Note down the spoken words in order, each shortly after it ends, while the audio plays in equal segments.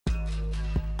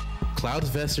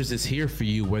CloudVestors is here for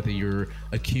you whether you're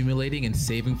accumulating and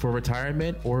saving for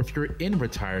retirement or if you're in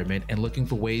retirement and looking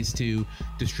for ways to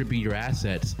distribute your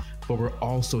assets. But we're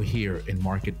also here in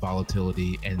market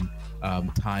volatility and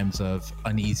times of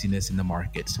uneasiness in the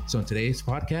markets. So in today's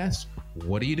podcast,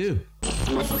 what do you do?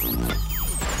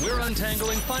 We're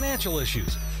untangling financial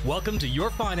issues. Welcome to Your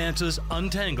Finances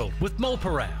Untangled with Mo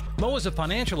Param. Mo is a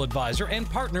financial advisor and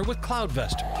partner with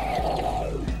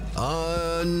CloudVestor.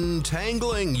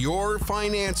 Untangling your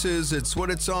finances. It's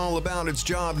what it's all about. It's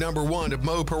job number one of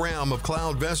Mo Param of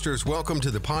CloudVestors. Welcome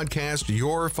to the podcast,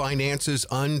 Your Finances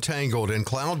Untangled. And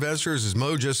CloudVestors, as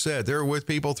Mo just said, they're with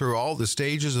people through all the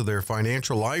stages of their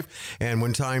financial life. And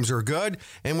when times are good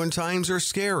and when times are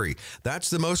scary, that's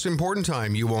the most important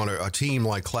time you want a team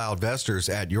like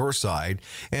CloudVestors at your side.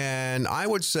 And I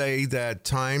would say that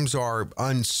times are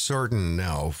uncertain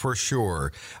now, for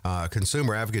sure.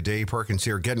 Consumer advocate Dave Perkins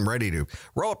here, getting ready to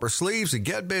roll up our sleeves and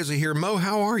get busy here. Mo,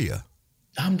 how are you?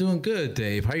 I'm doing good,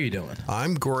 Dave. How are you doing?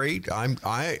 I'm great. I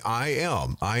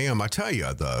am. I tell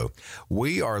you, though,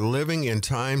 we are living in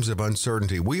times of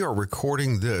uncertainty. We are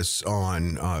recording this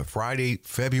on Friday,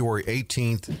 February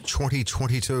 18th,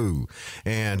 2022.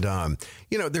 And,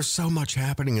 there's so much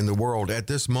happening in the world. At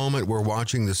this moment, we're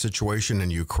watching the situation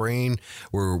in Ukraine.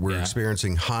 We're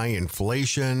experiencing high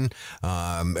inflation,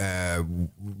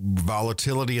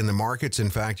 volatility in the markets. In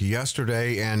fact,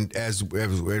 yesterday and as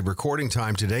recording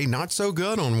time today, not so good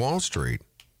on Wall Street.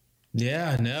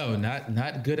 Yeah, no,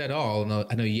 not good at all. No,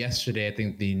 I know yesterday, I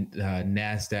think the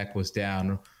NASDAQ was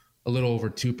down a little over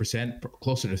 2%,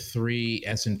 closer to 3%.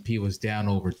 S&P was down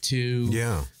over 2%.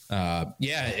 Yeah.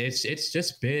 It's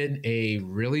just been a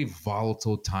really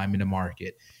volatile time in the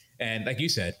market. And like you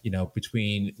said,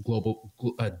 between global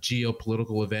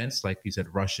geopolitical events, like you said,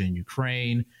 Russia and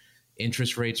Ukraine,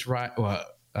 interest rates,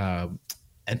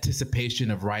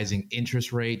 anticipation of rising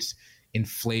interest rates,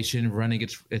 inflation running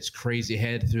its crazy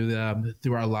head through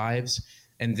our lives,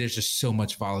 and there's just so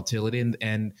much volatility,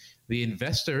 and the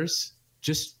investors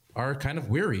just are kind of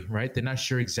weary, right? They're not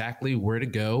sure exactly where to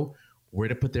go, where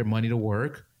to put their money to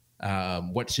work,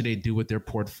 what should they do with their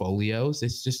portfolios.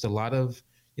 It's just a lot of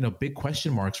big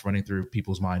question marks running through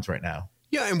people's minds right now.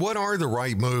 Yeah, and what are the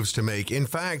right moves to make? In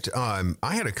fact, I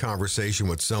had a conversation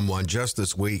with someone just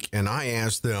this week, and I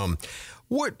asked them,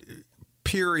 what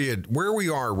period, where we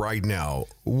are right now,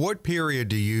 what period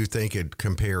do you think it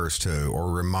compares to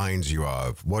or reminds you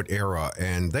of? What era?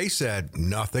 And they said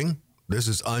nothing. This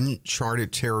is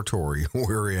uncharted territory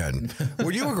we're in.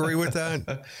 Would you agree with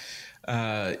that?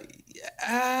 I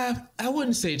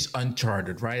wouldn't say it's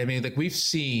uncharted, right? I mean, like we've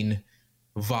seen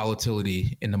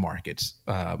volatility in the markets.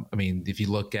 If you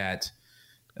look at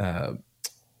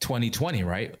 2020,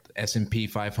 right? S&P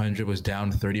 500 was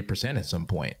down 30% at some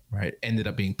point, right? Ended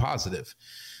up being positive.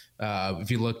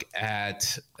 If you look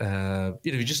at,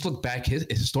 you just look back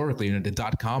historically, the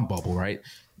dot-com bubble, right?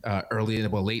 Early in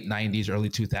the late 90s, early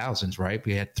 2000s, right?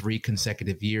 We had three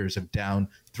consecutive down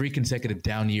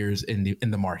years in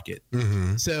the market.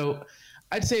 Mm-hmm. So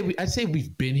I'd say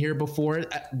we've been here before.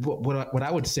 What I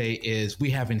would say is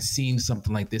we haven't seen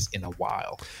something like this in a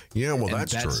while. Yeah, well,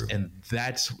 that's true, and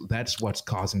that's what's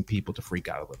causing people to freak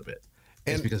out a little bit.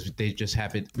 And it's because they just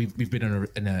haven't. We've been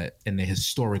in a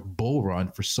historic bull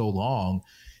run for so long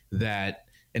that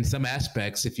in some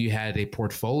aspects, if you had a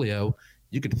portfolio,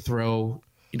 you could throw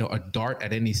a dart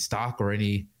at any stock or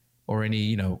any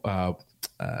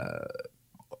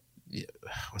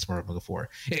what's more I'm looking for?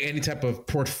 Any type of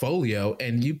portfolio,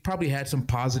 and you probably had some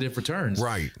positive returns.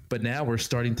 Right. But now we're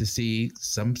starting to see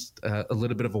a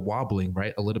little bit of a wobbling,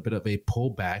 right? A little bit of a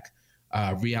pullback,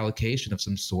 reallocation of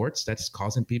some sorts that's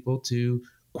causing people to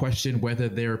question whether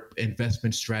their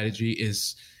investment strategy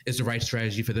is the right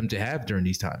strategy for them to have during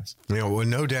these times. Well,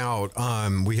 no doubt.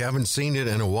 We haven't seen it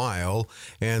in a while,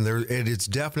 and it's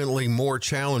definitely more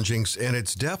challenging, and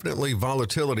it's definitely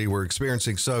volatility we're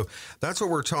experiencing. So that's what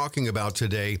we're talking about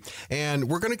today. And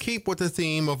we're going to keep with the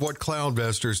theme of what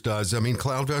CloudVestors does. I mean,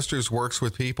 CloudVestors works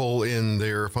with people in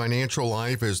their financial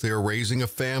life as they're raising a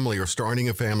family or starting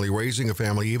a family, raising a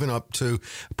family, even up to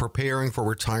preparing for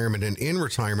retirement and in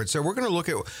retirement. So we're going to look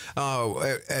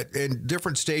at in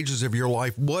different stages of your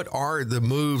life, what are the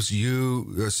moves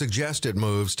you suggested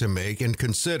moves to make and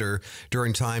consider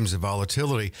during times of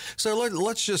volatility? So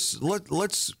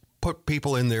let's put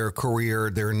people in their career.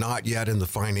 They're not yet in the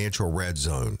financial red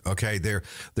zone. Okay. They're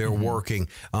working.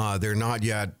 They're not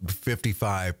yet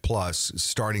 55 plus,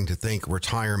 starting to think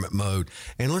retirement mode.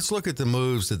 And let's look at the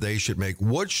moves that they should make.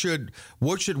 What should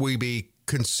we be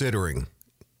considering?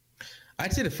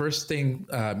 I'd say the first thing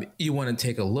you want to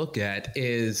take a look at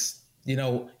is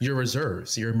your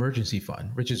reserves, your emergency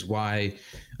fund, which is why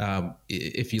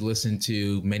if you listen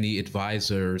to many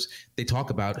advisors, they talk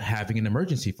about having an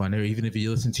emergency fund, or even if you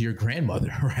listen to your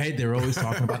grandmother, right? They're always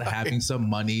talking about having some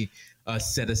money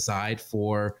set aside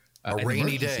for a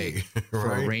rainy day,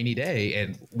 for a rainy day.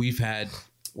 And we've had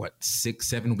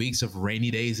 6-7 weeks of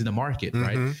rainy days in the market,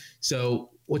 right?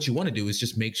 So what you want to do is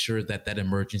just make sure that that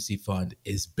emergency fund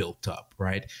is built up,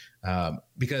 right?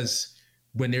 Because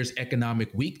when there's economic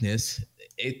weakness,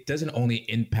 it doesn't only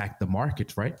impact the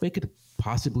markets, right? But it could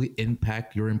possibly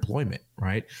impact your employment,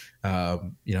 right?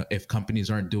 If companies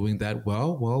aren't doing that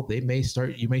well, you may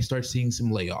start seeing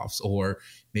some layoffs, or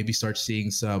maybe start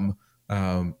seeing some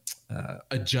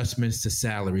adjustments to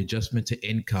salary, adjustment to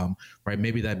income, right?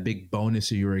 Maybe that big bonus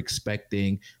that you were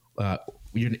expecting,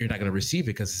 you're not going to receive it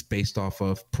because it's based off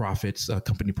of profits,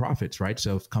 company profits, right?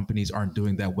 So if companies aren't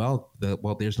doing that well,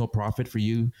 there's no profit for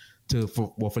you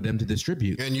for them to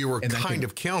distribute. And you were kind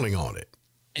of counting on it.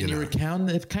 And you were kind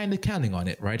of counting on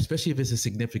it, right? Especially if it's a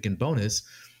significant bonus.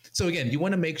 So again, you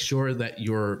want to make sure that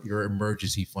your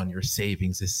emergency fund, your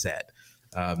savings is set.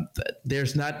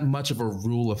 There's not much of a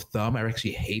rule of thumb. I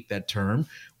actually hate that term,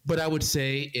 but I would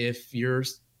say if you're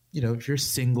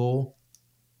single,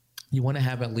 you want to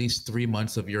have at least 3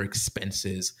 months of your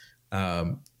expenses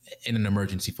in an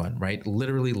emergency fund, right?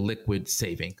 Literally liquid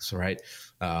savings, right?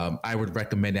 I would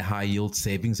recommend a high yield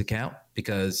savings account,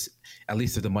 because at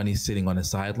least if the money's sitting on the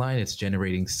sideline, it's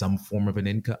generating some form of an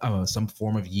income, some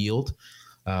form of yield.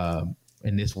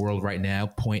 In this world right now,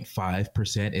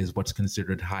 0.5% is what's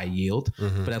considered high yield,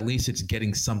 but at least it's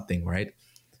getting something, right?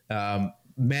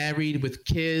 Married with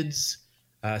kids,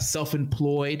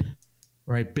 self-employed,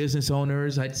 right? Business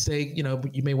owners, I'd say,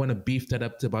 you may want to beef that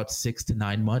up to about 6 to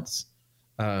 9 months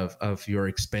of your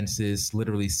expenses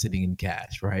literally sitting in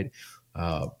cash, right?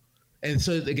 And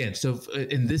so again,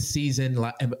 in this season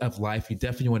of life, you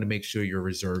definitely want to make sure your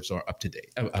reserves are up to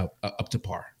date, up to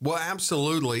par. Well,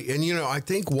 absolutely. And, I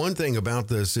think one thing about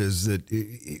this is that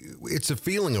it's a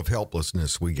feeling of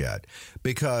helplessness we get,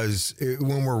 because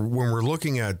when we're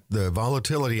looking at the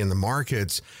volatility in the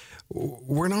markets,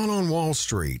 we're not on Wall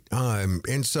Street.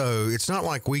 And so it's not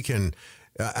like we can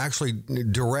actually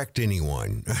direct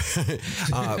anyone.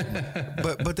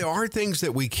 But there are things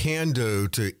that we can do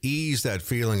to ease that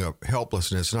feeling of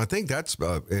helplessness. And I think that's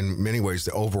in many ways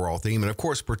the overall theme. And of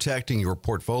course, protecting your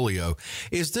portfolio.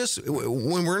 Is this,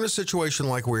 when we're in a situation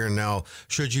like we're in now,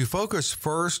 should you focus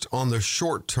first on the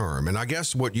short term? And I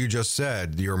guess what you just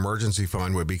said, your emergency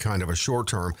fund would be kind of a short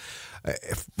term.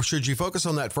 Should you focus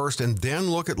on that first and then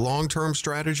look at long-term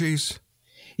strategies?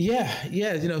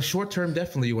 Yeah. Short term,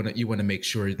 definitely you want to make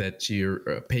sure that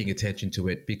you're paying attention to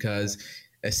it, because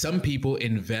some people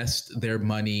invest their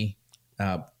money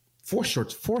for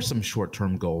some short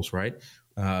term goals, right?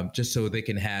 Just so they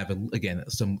can have again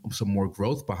some more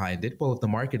growth behind it. Well, if the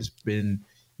market has been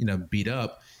beat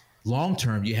up, long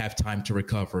term you have time to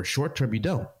recover. Short term you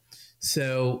don't.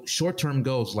 So short-term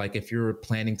goals, like if you're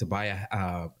planning to buy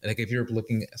if you're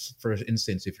looking, for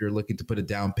instance, if you're looking to put a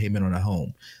down payment on a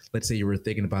home, let's say you were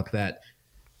thinking about that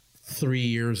 3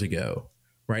 years ago,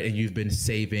 right? And you've been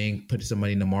saving, putting some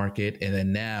money in the market. And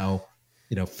then now,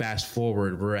 fast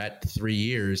forward, we're at 3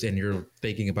 years and you're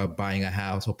thinking about buying a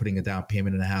house or putting a down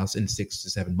payment in a house in 6 to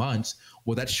 7 months.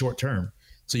 Well, that's short-term.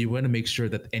 So you want to make sure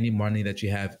that any money that you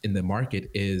have in the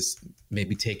market is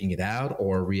maybe taking it out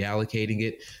or reallocating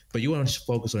it. But you want to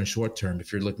focus on short term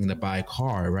if you're looking to buy a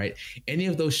car, right? Any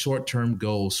of those short term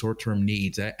goals, short term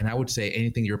needs, and I would say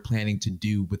anything you're planning to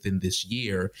do within this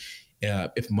year,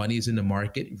 if money is in the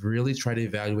market, really try to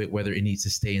evaluate whether it needs to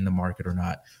stay in the market or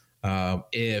not.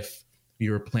 If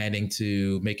you're planning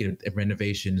to make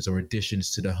renovations or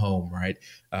additions to the home, right?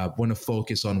 Want to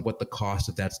focus on what the cost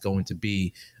of that's going to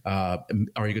be. Are you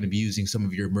going to be using some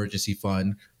of your emergency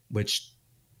fund, which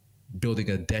building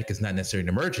a deck is not necessarily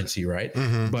an emergency, right?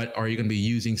 But are you going to be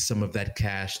using some of that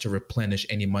cash to replenish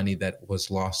any money that was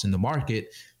lost in the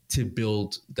market to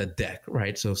build the deck,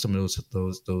 right? So some of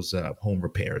those home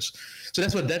repairs. So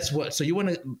that's what. So you want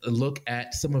to look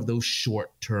at some of those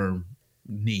short-term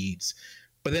needs.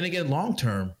 But then again, long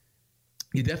term,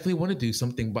 you definitely want to do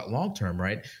something about long term,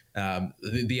 right?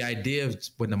 The idea of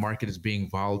when the market is being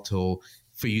volatile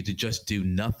for you to just do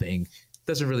nothing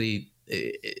doesn't really,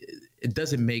 it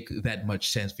doesn't make that much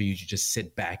sense for you to just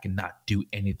sit back and not do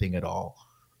anything at all.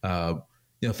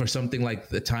 For something like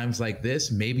the times like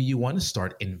this, maybe you want to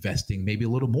start investing maybe a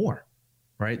little more,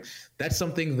 right? That's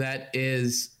something that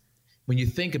is, when you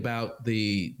think about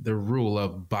the rule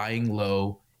of buying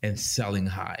low and selling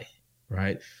high,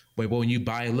 right? But when you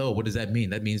buy low, what does that mean?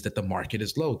 That means that the market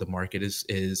is low. The market is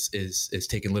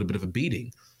taking a little bit of a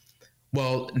beating.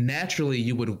 Well, naturally,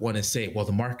 you would want to say, well,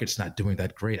 the market's not doing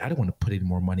that great. I don't want to put any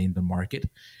more money in the market.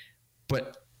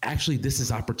 But actually, this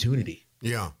is opportunity.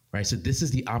 Yeah. Right. So this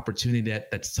is the opportunity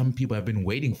that some people have been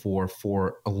waiting for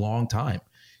a long time.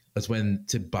 That's when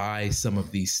to buy some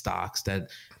of these stocks that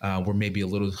were maybe a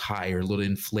little higher, a little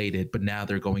inflated, but now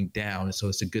they're going down. So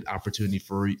it's a good opportunity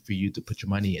for you to put your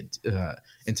money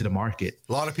into the market.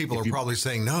 A lot of people are probably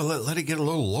saying, no, let it get a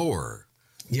little lower.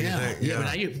 Yeah.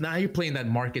 But now you're playing that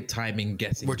market timing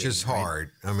guessing, which is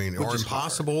hard. Right? I mean, or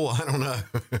impossible. I don't know.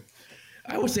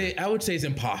 I would say it's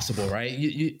impossible, right?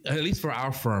 You at least for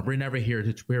our firm, we're never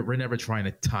we're never trying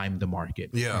to time the market.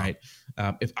 Yeah. Right.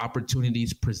 If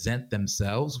opportunities present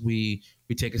themselves, we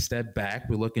take a step back.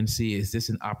 We look and see, is this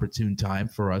an opportune time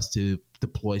for us to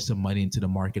deploy some money into the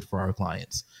market for our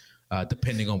clients,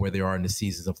 depending on where they are in the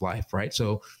seasons of life, right?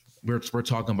 So we're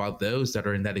talking about those that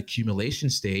are in that accumulation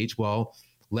stage. Well,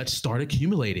 let's start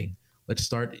accumulating. Let's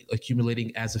start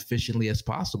accumulating as efficiently as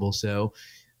possible. So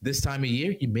this time of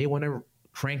year, you may want to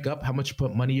crank up how much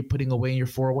money you're putting away in your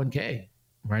 401k,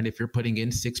 right? If you're putting in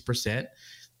 6%,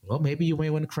 well, maybe you may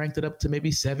want to crank it up to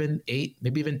maybe 7, 8,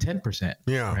 maybe even 10%.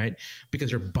 Yeah. Right.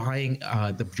 Because your buying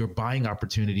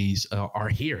opportunities are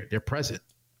here. They're present.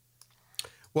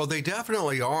 Well, they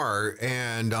definitely are.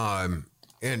 And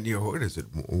you know, what is it?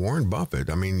 Warren Buffett.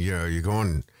 I mean, you know, you're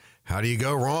going, how do you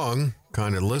go wrong?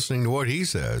 Kind of listening to what he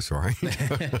says, right?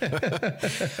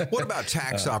 What about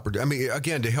tax opportunity? I mean,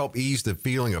 again, to help ease the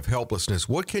feeling of helplessness,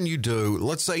 what can you do?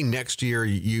 Let's say next year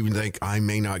you think I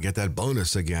may not get that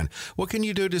bonus again. What can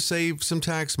you do to save some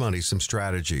tax money, some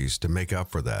strategies to make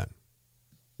up for that?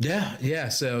 Yeah.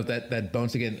 So that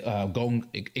bonus again,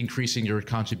 increasing your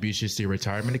contributions to your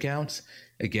retirement accounts.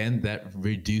 Again, that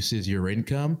reduces your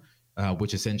income.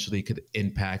 Which essentially could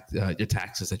impact your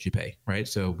taxes that you pay, right?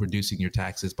 So reducing your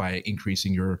taxes by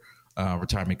increasing your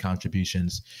retirement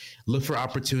contributions. Look for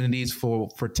opportunities for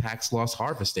tax loss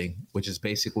harvesting, which is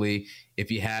basically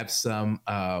if you have some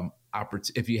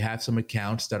accounts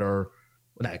that are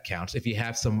not accounts, if you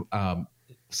have some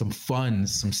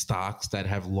funds, some stocks that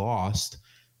have lost,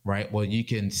 right? Well, you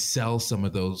can sell some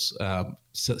of those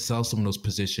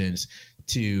positions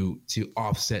to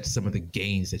offset some of the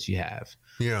gains that you have.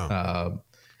 Yeah.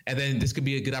 And then this could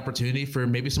be a good opportunity for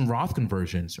maybe some Roth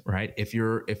conversions, right? If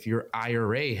your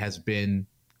IRA has been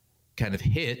kind of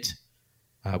hit,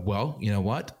 well, you know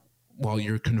what? While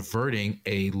you're converting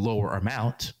a lower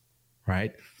amount,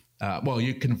 right?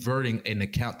 You're converting an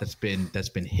account that's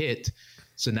been hit.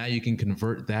 So now you can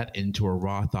convert that into a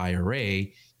Roth IRA.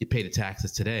 You pay the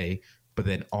taxes today, but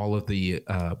then all of the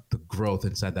growth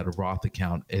inside that Roth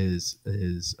account is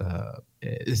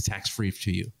tax free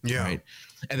to you. Yeah. Right.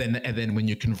 And then when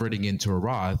you're converting into a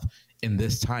Roth in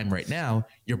this time right now,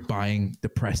 you're buying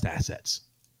depressed assets.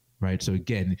 Right. So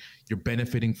again, you're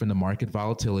benefiting from the market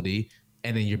volatility,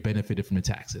 and then you're benefited from the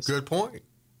taxes. Good point.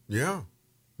 Yeah.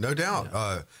 No doubt.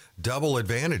 Yeah. Double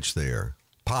advantage there.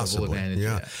 Possibly. Double advantage,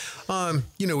 yeah.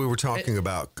 You know, we were talking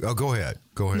about. Oh, go ahead.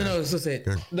 Go ahead. No, I was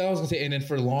gonna say, and then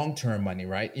for long-term money,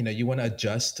 right? You know, you want to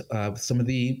adjust some of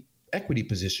the equity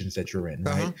positions that you're in,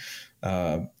 right?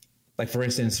 Like for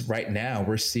instance, right now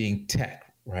we're seeing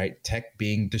tech, right? Tech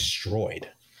being destroyed.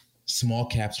 Small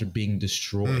caps are being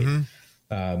destroyed.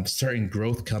 Certain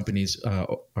growth companies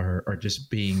are just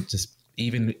being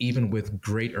even with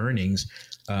great earnings,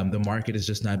 the market is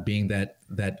just not being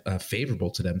that favorable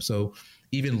to them. So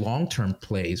even long-term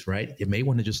plays, right? You may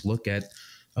want to just look at,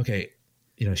 okay,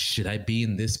 you know, should I be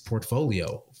in this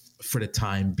portfolio for the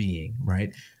time being,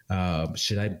 right?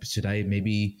 Should I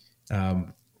maybe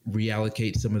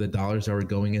reallocate some of the dollars that are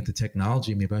going into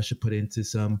technology? Maybe I should put into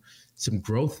some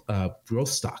growth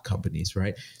stock companies,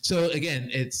 right? So again,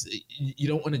 you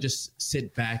don't want to just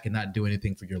sit back and not do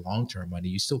anything for your long-term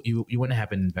money. You want to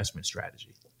have an investment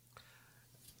strategy.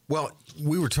 Well,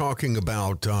 we were talking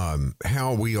about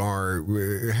how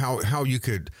you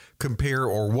could compare,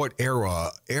 or what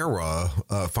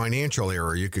financial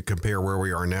era you could compare where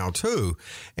we are now to.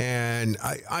 And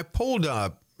I pulled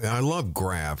up, and I love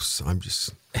graphs.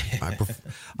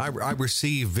 I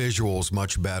receive visuals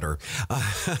much better.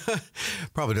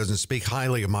 Probably doesn't speak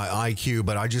highly of my IQ,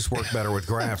 but I just work better with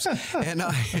graphs. And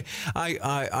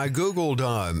I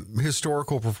Googled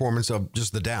historical performance of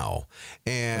just the Dow,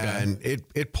 and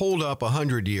it pulled up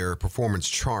 100-year performance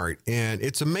chart. And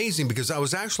it's amazing because I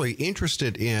was actually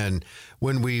interested in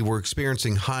when we were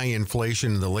experiencing high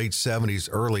inflation in the late 70s,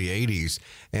 early 80s.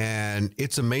 And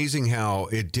it's amazing how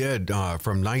it did I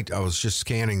was just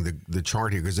scanning the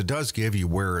chart here, because it does give you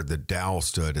where the Dow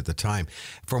stood at the time,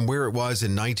 from where it was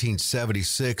in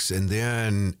 1976, and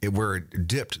then where it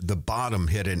dipped, the bottom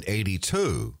hit in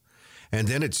 82. and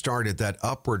then it started that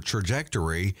upward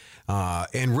trajectory,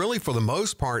 and really for the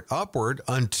most part upward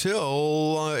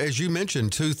until, as you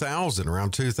mentioned,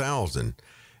 around 2000.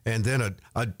 And then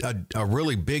a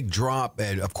really big drop,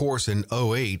 and of course in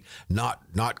 '08, not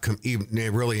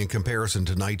even really in comparison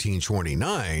to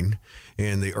 1929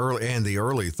 in the early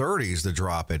 30s, the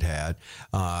drop it had.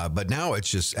 But now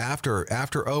it's just after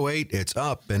 '08, it's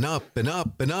up and up and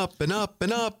up and up and up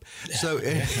and up. So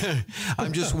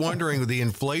I'm just wondering, the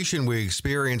inflation we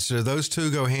experienced, do those two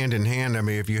go hand in hand? I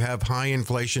mean, if you have high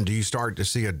inflation, do you start to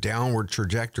see a downward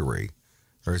trajectory,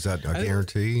 or is that a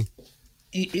guarantee?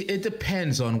 It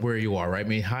depends on where you are, right? I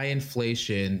mean, high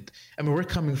inflation. I mean, we're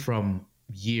coming from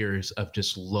years of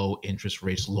just low interest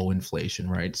rates, low inflation,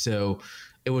 right? So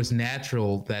it was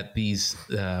natural that these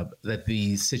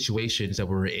situations that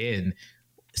we're in,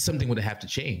 something would have to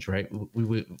change, right?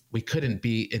 We couldn't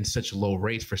be in such low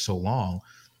rates for so long.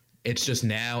 It's just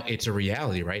now it's a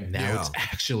reality, right? Now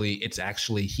it's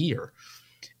actually here,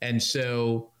 and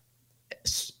so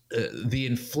the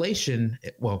inflation.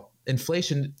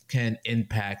 Inflation can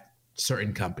impact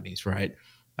certain companies, right?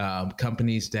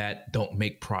 Companies that don't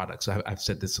make products. I've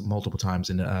said this multiple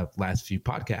times in the last few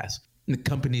podcasts. The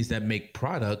companies that make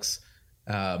products,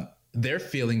 they're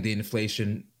feeling the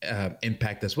inflation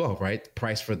impact as well, right? The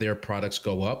price for their products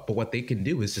go up, but what they can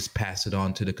do is just pass it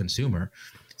on to the consumer.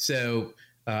 So,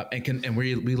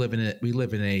 we live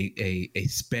in a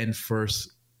spend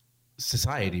first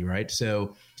society, right?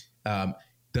 So,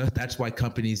 that's why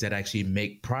companies that actually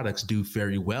make products do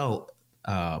very well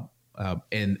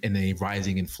in a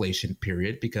rising inflation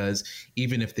period, because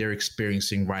even if they're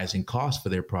experiencing rising costs for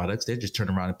their products, they just turn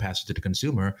around and pass it to the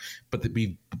consumer. But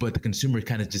the consumer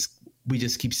kind of we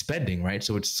just keep spending, right?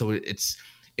 So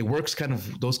it works kind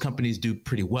of. Those companies do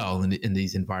pretty well in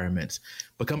these environments.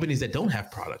 But companies that don't have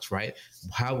products, right?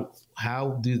 How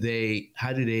do they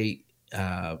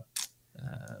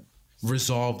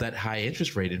resolve that high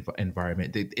interest rate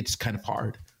environment? It's kind of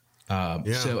hard.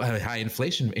 So a high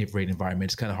inflation rate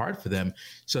environment, it's kind of hard for them.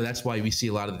 So that's why we see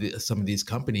a lot of some of these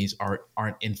companies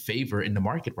aren't in favor in the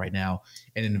market right now.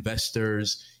 And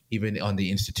investors, even on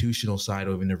the institutional side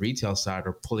or even the retail side,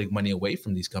 are pulling money away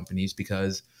from these companies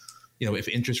because, if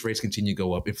interest rates continue to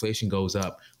go up, inflation goes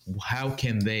up, how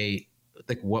can they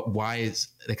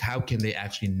how can they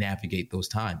actually navigate those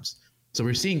times? So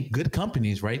we're seeing good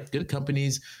companies, right? Good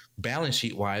companies, balance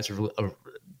sheet wise,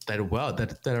 that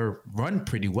are run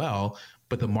pretty well,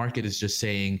 but the market is just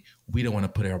saying we don't want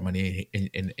to put our money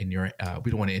in your.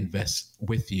 We don't want to invest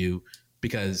with you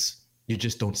because you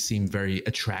just don't seem very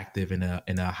attractive in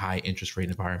a high interest rate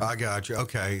environment. I got you.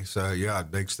 Okay, so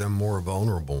it makes them more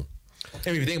vulnerable.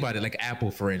 And if you think about it, like Apple,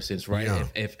 for instance, right? Yeah.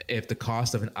 If the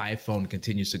cost of an iPhone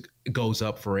goes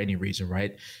up for any reason,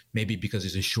 right? Maybe because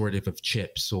there's a shortage of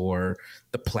chips or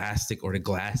the plastic or the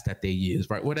glass that they use,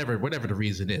 right? Whatever the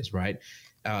reason is, right?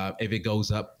 If it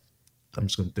goes up, I'm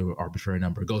just going to throw an arbitrary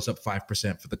number. It goes up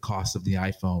 5% for the cost of the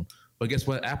iPhone. But guess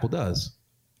what Apple does?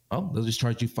 Oh, they'll just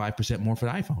charge you 5% more for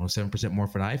the iPhone or 7% more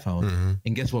for the iPhone. Mm-hmm.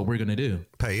 And guess what we're going to do?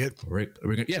 Pay it. We're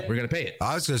going to pay it.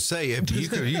 I was going to say, if you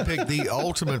pick the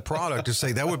ultimate product to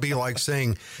say, that would be like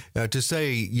saying,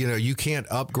 you can't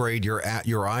upgrade your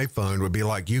iPhone would be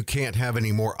like, you can't have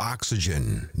any more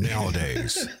oxygen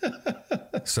nowadays.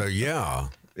 So, yeah.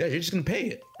 Yeah, you're just going to pay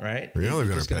it, right? You're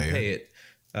going to pay it.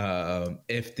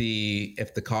 If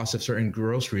the cost of certain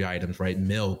grocery items, right,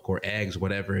 milk or eggs,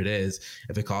 whatever it is,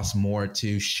 if it costs more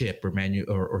to ship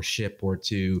or ship or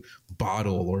to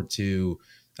bottle or to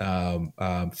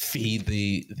feed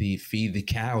the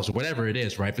cows or whatever it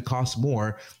is, right? If it costs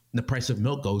more, the price of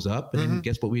milk goes up, and then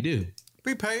guess what we do?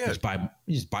 We pay it.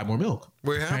 You just buy more milk.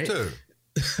 We have to.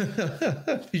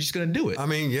 You're just gonna do it. I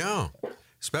mean, yeah.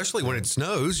 Especially when it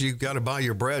snows, you've got to buy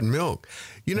your bread and milk.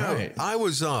 Right. I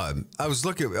was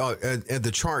looking at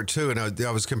the chart too, and I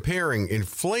was comparing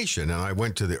inflation, and I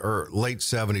went to the late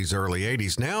 70s, early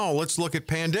 80s. Now let's look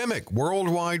at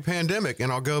worldwide pandemic,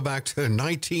 and I'll go back to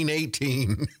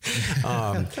 1918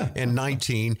 and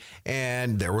 19,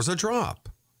 and there was a drop.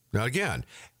 Now, again,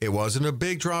 it wasn't a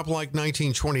big drop like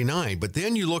 1929, but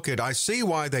then you look at, I see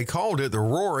why they called it the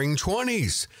Roaring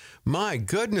 20s. My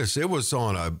goodness, it was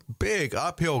on a big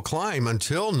uphill climb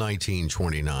until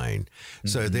 1929. Mm-hmm.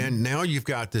 So then now you've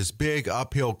got this big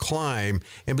uphill climb.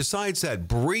 And besides that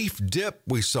brief dip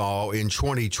we saw in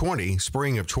 2020,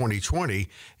 spring of 2020,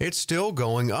 it's still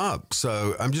going up.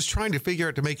 So I'm just trying to figure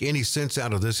out, to make any sense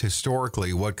out of this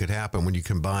historically, what could happen when you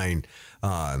combine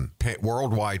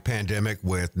worldwide pandemic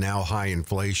with now high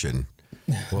inflation.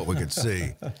 what we could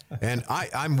see. And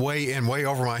I'm way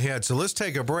over my head. So let's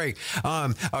take a break.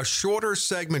 A shorter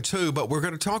segment too, but we're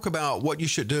going to talk about what you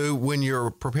should do when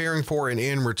you're preparing for and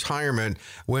in retirement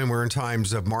when we're in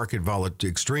times of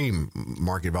extreme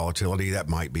market volatility. That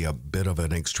might be a bit of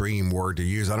an extreme word to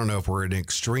use. I don't know if we're in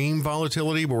extreme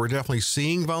volatility, but we're definitely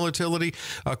seeing volatility.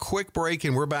 A quick break,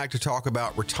 and we're back to talk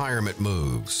about retirement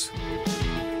moves.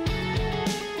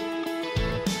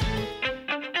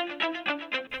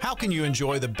 How can you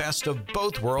enjoy the best of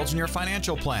both worlds in your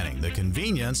financial planning? The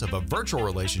convenience of a virtual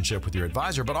relationship with your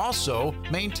advisor, but also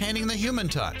maintaining the human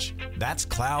touch. That's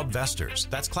CloudVestors.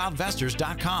 That's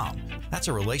CloudVestors.com. That's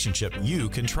a relationship you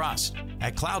can trust.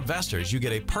 At CloudVestors, you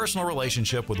get a personal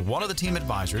relationship with one of the team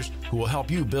advisors who will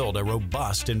help you build a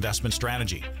robust investment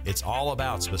strategy. It's all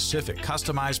about specific,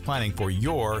 customized planning for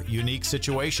your unique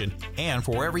situation and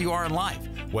for wherever you are in life,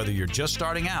 whether you're just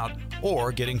starting out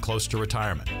or getting close to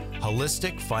retirement.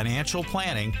 Holistic financial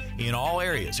planning in all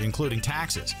areas, including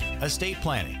taxes, estate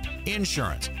planning,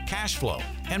 insurance, cash flow,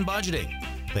 and budgeting.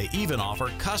 They even offer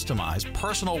customized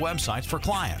personal websites for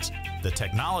clients. The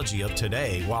technology of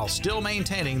today while still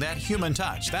maintaining that human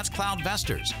touch. That's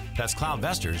CloudVestors. That's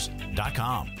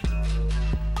CloudVestors.com.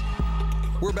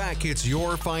 We're back. It's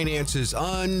Your Finances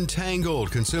Untangled.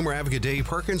 Consumer advocate Dave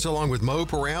Perkins along with Mo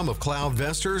Param of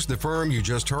CloudVestors, the firm you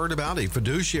just heard about, a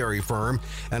fiduciary firm.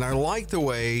 And I like the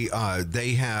way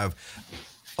they have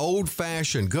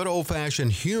good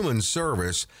old-fashioned human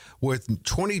service with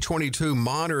 2022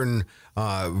 modern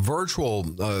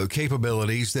virtual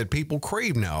capabilities that people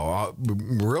crave now.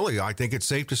 Really, I think it's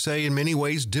safe to say in many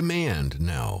ways demand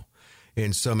now.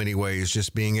 In so many ways,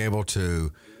 just being able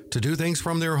to do things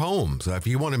from their homes. If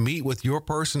you want to meet with your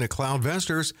person at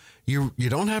CloudVestors, you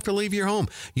don't have to leave your home.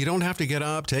 You don't have to get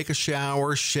up, take a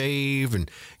shower, shave, and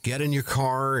get in your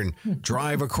car and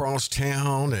drive across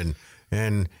town.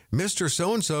 And Mr.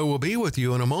 So-and-so will be with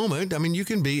you in a moment. I mean, you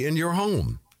can be in your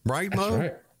home. Right, Mo? That's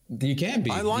right. You can be.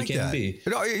 I like you can that. Be.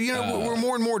 We're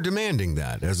more and more demanding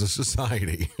that as a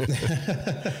society.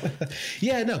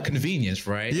 Yeah, no, convenience,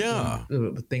 right? Yeah.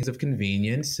 Things of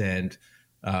convenience and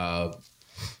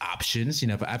options.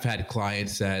 I've had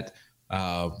clients that,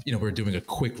 we're doing a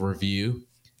quick review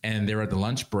and they're at the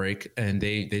lunch break and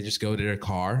they just go to their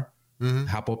car,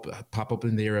 pop up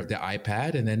in there of the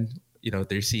iPad, and then,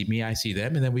 they see me, I see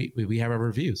them, and then we have our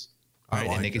reviews. Right?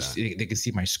 Like and they can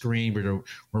see my screen. We're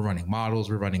running models.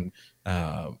 We're running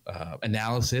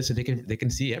analysis, and they can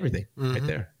see everything right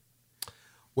there.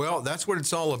 Well, that's what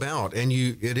it's all about. And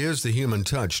it is the human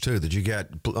touch, too, that you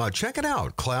get. Check it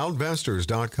out,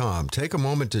 cloudvestors.com. Take a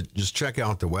moment to just check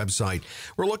out the website.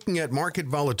 We're looking at market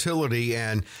volatility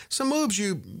and some moves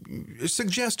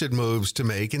suggested moves to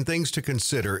make and things to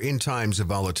consider in times of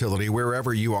volatility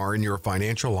wherever you are in your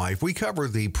financial life. We cover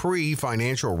the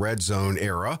pre-financial red zone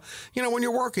era, when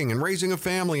you're working and raising a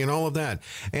family and all of that.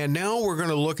 And now we're going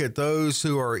to look at those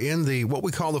who are in what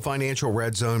we call the financial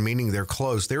red zone, meaning they're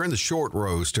close. They're in the short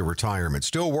rows to retirement,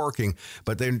 still working,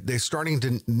 but they're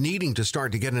needing to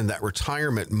start to get in that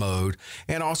retirement mode.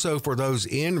 And also for those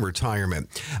in retirement,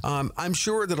 I'm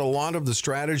sure that a lot of the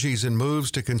strategies and moves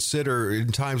to consider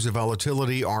in times of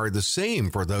volatility are the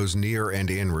same for those near and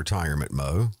in retirement,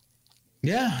 Mo.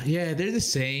 Yeah, they're the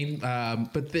same,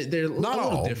 but they're not a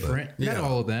little all, different. Not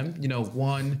all of them.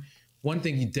 One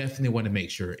thing you definitely want to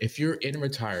make sure if you're in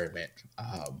retirement,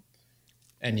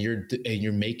 and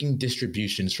you're making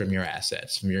distributions from your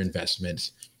assets, from your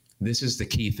investments, this is the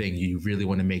key thing you really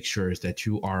want to make sure is that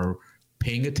you are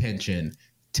paying attention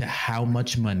to how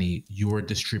much money you're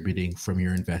distributing from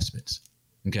your investments.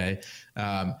 Okay.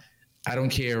 I don't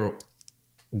care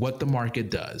what the market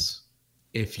does.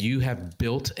 If you have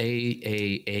built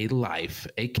a life,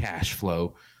 a cash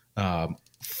flow,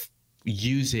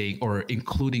 using or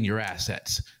including your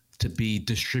assets to be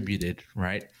distributed,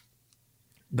 right?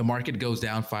 The market goes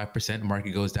down 5%, the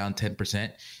market goes down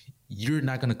 10%. You're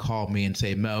not going to call me and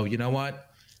say, Mo, you know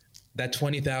what? That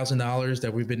 $20,000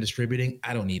 that we've been distributing,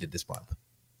 I don't need it this month.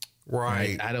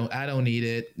 Right. I don't need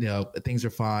it. Things are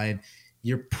fine.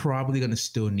 You're probably going to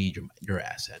still need your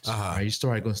assets. Right? You're still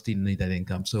going to still need that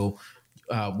income. So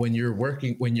when you're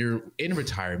in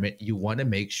retirement, you want to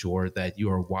make sure that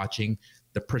you are watching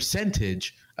the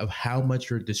percentage of how much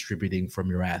you're distributing from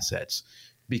your assets,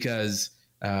 because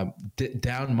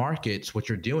down markets, what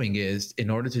you're doing is, in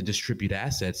order to distribute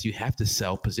assets, you have to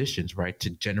sell positions, right,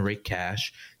 to generate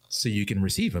cash so you can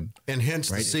receive them. And hence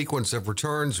the sequence of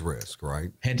returns risk, right?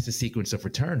 Hence the sequence of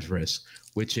returns risk,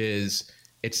 which is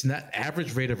it's not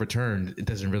average rate of return. It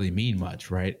doesn't really mean much,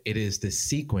 right? It is the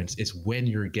sequence. It's when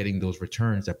you're getting those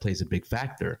returns that plays a big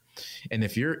factor. And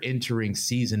if you're entering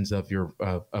seasons of your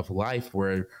of life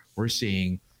where we're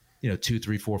seeing, 2,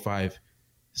 3, 4, 5,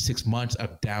 6 months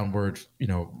of downward,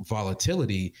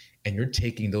 volatility, and you're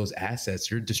taking those assets,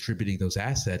 you're distributing those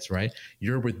assets, right?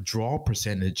 Your withdrawal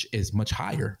percentage is much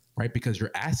higher, right? Because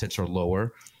your assets are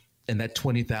lower. And that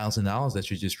 $20,000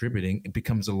 that you're distributing, it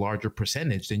becomes a larger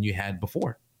percentage than you had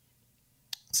before.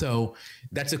 So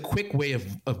that's a quick way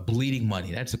of bleeding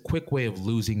money. That's a quick way of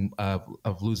losing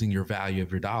your value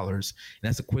of your dollars. And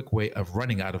that's a quick way of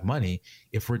running out of money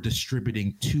if we're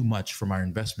distributing too much from our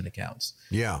investment accounts.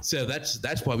 Yeah. So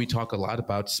that's why we talk a lot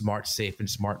about smart, safe, and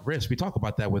smart risk. We talk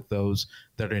about that with those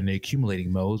that are in the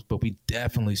accumulating modes, but we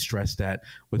definitely stress that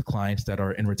with clients that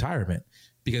are in retirement.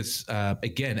 Because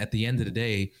again, at the end of the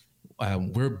day,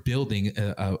 we're building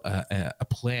a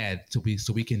plan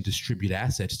so we can distribute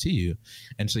assets to you.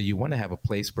 And so you want to have a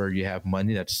place where you have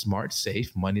money that's smart,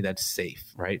 safe, money that's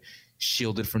safe, right?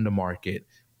 Shielded from the market,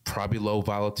 probably low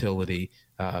volatility.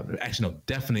 Actually, no,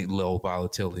 definitely low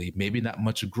volatility, maybe not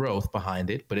much growth behind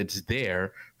it, but it's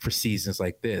there for seasons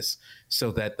like this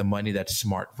so that the money that's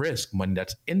smart risk, money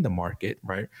that's in the market,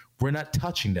 right? We're not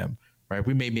touching them. Right,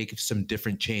 we may make some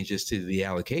different changes to the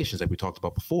allocations like we talked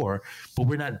about before, but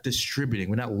we're not distributing,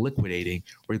 we're not liquidating.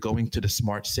 We're going to the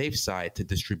smart, safe side to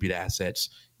distribute assets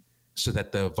so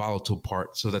that the volatile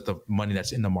part, so that the money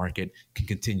that's in the market can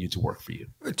continue to work for you.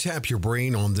 Tap your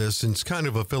brain on this, and it's kind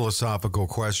of a philosophical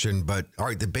question, but all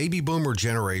right, the baby boomer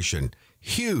generation,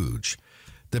 huge.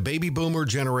 The baby boomer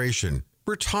generation,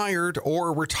 retired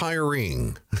or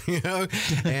retiring,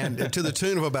 and to the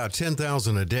tune of about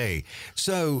 10,000 a day.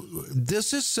 So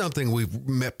this is something we've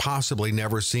possibly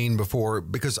never seen before,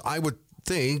 because I would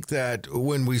think that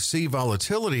when we see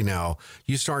volatility now,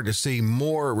 you start to see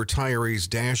more retirees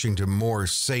dashing to more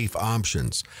safe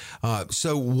options.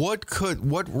 So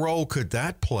what role could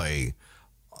that play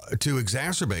to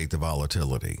exacerbate the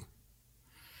volatility?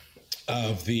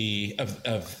 If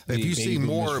you see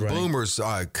more boomers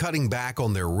cutting back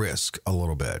on their risk a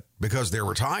little bit because they're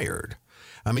retired,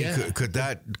 I mean, could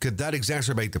that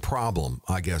exacerbate the problem?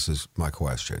 I guess is my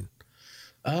question.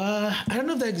 I don't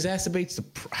know if that exacerbates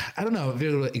I don't know if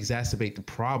it will exacerbate the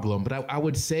problem, but I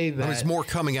would say that it's more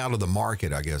coming out of the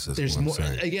market. I guess is there's what more.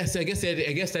 I'm saying. I guess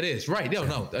that is right.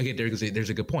 No. Again, there's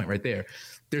a good point right there.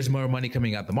 There's more money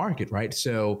coming out the market, right?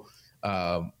 So.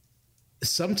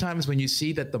 Sometimes when you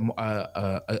see that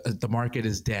the market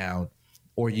is down,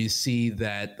 or you see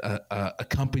that a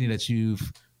company that you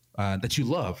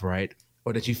love, right,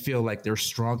 or that you feel like they're a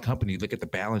strong company, look at the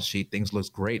balance sheet, things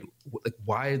look great. Like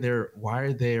why are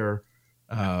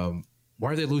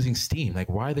they losing steam? Like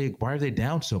why are they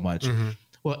down so much? Mm-hmm.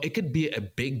 Well, it could be a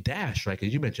big dash, right?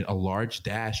 Because you mentioned a large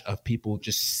dash of people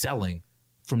just selling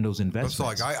from those investments.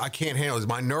 It's like I can't handle this.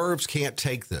 My nerves can't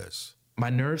take this. My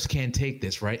nerves can't take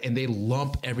this, right? And they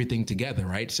lump everything together,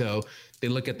 right? So they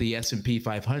look at the S&P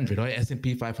 500. Oh,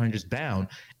 S&P 500 is down.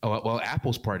 Oh, well,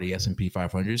 Apple's part of the S&P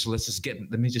 500. So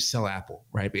let me just sell Apple,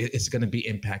 right? It's going to be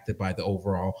impacted by the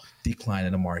overall decline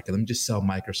in the market. Let me just sell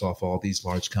Microsoft, all these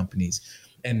large companies,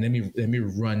 and let me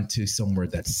run to somewhere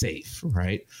that's safe,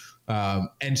 right?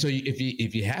 And so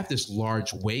if you have this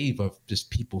large wave of just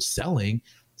people selling,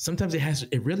 sometimes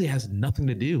it really has nothing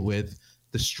to do with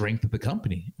the strength of the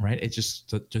company, right? It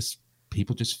just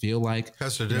people just feel like it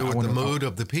has to do with the mood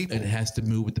of the people. It has to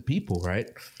move with the people, right?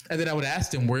 And then I would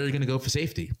ask them, where are you going to go for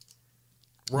safety?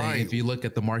 Right. And if you look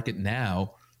at the market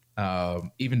now,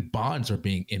 even bonds are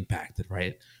being impacted,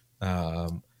 right?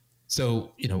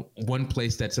 So one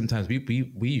place that sometimes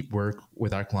we work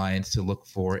with our clients to look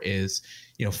for is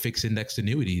fixed indexed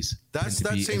annuities. That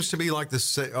seems to be like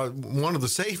one of the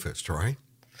safest, right?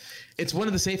 It's one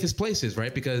of the safest places,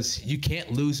 right? Because you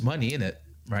can't lose money in it,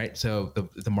 right? So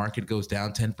the market goes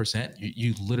down 10%,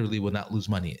 you literally will not lose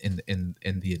money in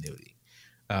the annuity.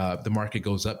 The market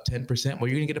goes up 10%, well,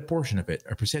 you're going to get a portion of it,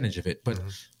 a percentage of it. But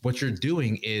what you're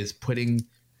doing is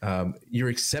you're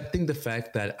accepting the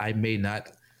fact that I may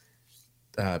not,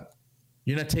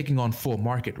 you're not taking on full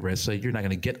market risk, so you're not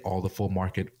going to get all the full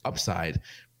market upside.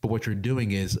 But what you're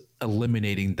doing is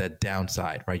eliminating that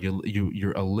downside, right?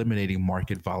 You're eliminating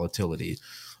market volatility,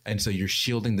 and so you're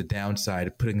shielding the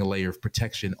downside, putting a layer of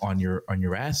protection on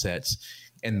your assets,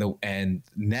 and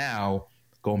now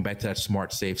going back to that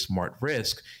smart, safe, smart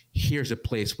risk. Here's a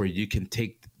place where you can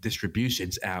take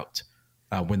distributions out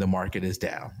when the market is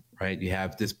down, right? You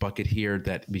have this bucket here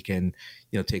that we can,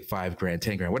 take $5,000,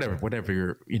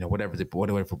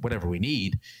 $10,000, whatever we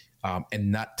need,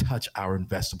 and not touch our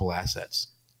investable assets.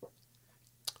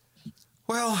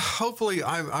 Well, hopefully,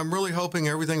 I'm really hoping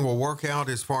everything will work out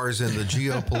as far as in the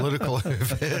geopolitical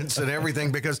events and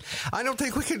everything, because I don't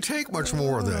think we can take much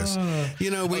more of this.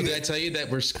 Did I tell you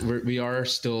that we are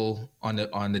still on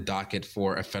the docket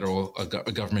for a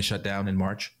government shutdown in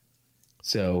March?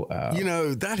 So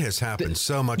that has happened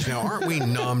so much now. Aren't we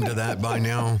numb to that by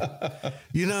now?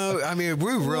 We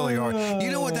really are.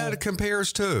 You know what that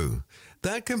compares to?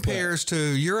 That compares to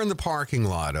you're in the parking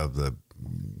lot of the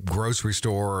grocery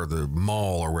store or the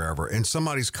mall or wherever, and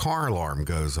somebody's car alarm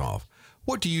goes off.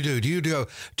 What do?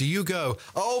 Do you go,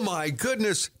 oh my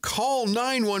goodness, call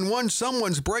 911,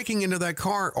 someone's breaking into that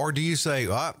car? Or do you say,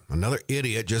 another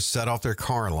idiot just set off their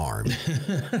car alarm?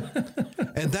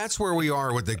 And that's where we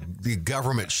are with the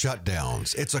government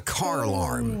shutdowns. It's a car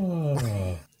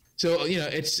alarm. So,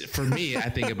 it's, for me, I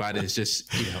think about it as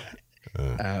just,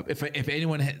 if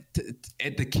anyone had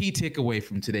the key takeaway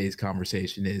from today's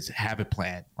conversation is have a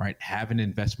plan, right? Have an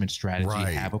investment strategy,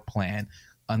 right. Have a plan,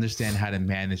 understand how to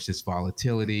manage this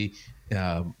volatility,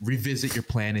 revisit your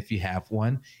plan if you have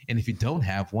one. And if you don't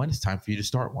have one, it's time for you to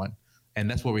start one. And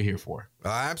that's what we're here for.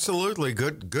 Absolutely.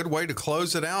 Good way to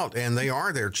close it out. And they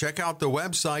are there. Check out the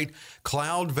website,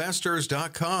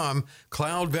 cloudvestors.com,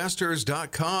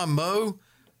 cloudvestors.com. Mo,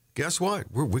 guess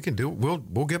what? We can do it.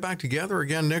 We'll get back together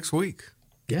again next week.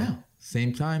 Yeah.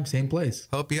 Same time, same place.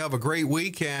 Hope you have a great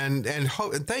week, and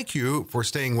thank you for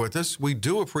staying with us. We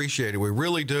do appreciate it. We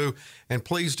really do. And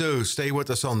please do stay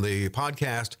with us on the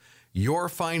podcast, Your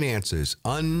Finances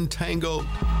Untangled.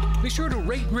 Be sure to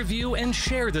rate, review, and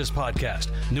share this podcast.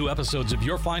 New episodes of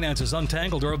Your Finances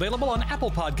Untangled are available on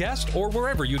Apple Podcasts or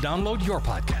wherever you download your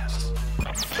podcasts.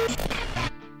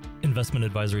 Investment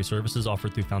advisory services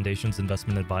offered through Foundations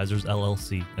Investment Advisors,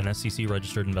 LLC, an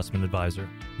SEC-registered investment advisor.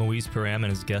 Moise Piram and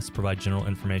his guests provide general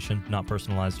information, not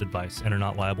personalized advice, and are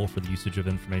not liable for the usage of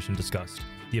information discussed.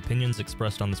 The opinions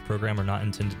expressed on this program are not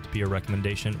intended to be a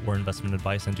recommendation or investment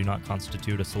advice and do not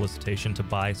constitute a solicitation to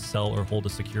buy, sell, or hold a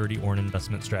security or an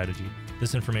investment strategy.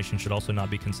 This information should also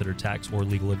not be considered tax or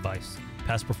legal advice.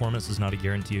 Past performance is not a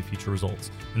guarantee of future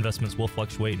results. Investments will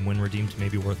fluctuate and when redeemed may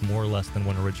be worth more or less than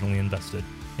when originally invested.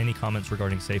 Any comments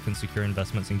regarding safe and secure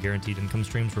investments and guaranteed income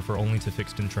streams refer only to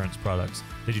fixed insurance products.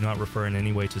 They do not refer in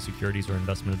any way to securities or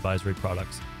investment advisory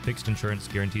products. Fixed insurance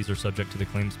guarantees are subject to the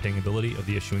claims paying ability of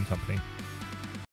the issuing company.